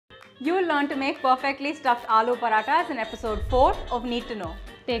You will learn to make perfectly stuffed aloo parathas in episode 4 of Need to Know.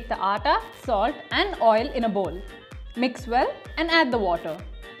 Take the atta, salt and oil in a bowl. Mix well and add the water.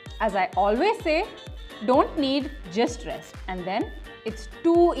 As I always say, don't knead, just rest. And then it's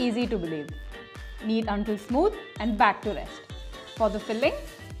too easy to believe. Knead until smooth and back to rest. For the filling,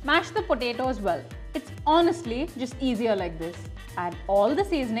 mash the potatoes well. It's honestly just easier like this. Add all the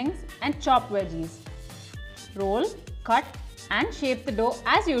seasonings and chop veggies. Roll, cut and shape the dough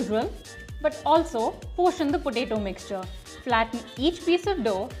as usual, but also portion the potato mixture. Flatten each piece of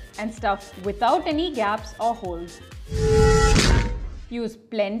dough and stuff without any gaps or holes. Use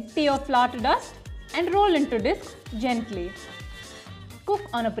plenty of flour to dust and roll into discs gently. Cook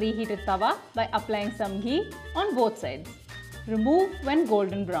on a preheated tawa by applying some ghee on both sides. Remove when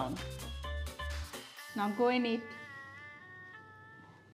golden brown. Now go and eat.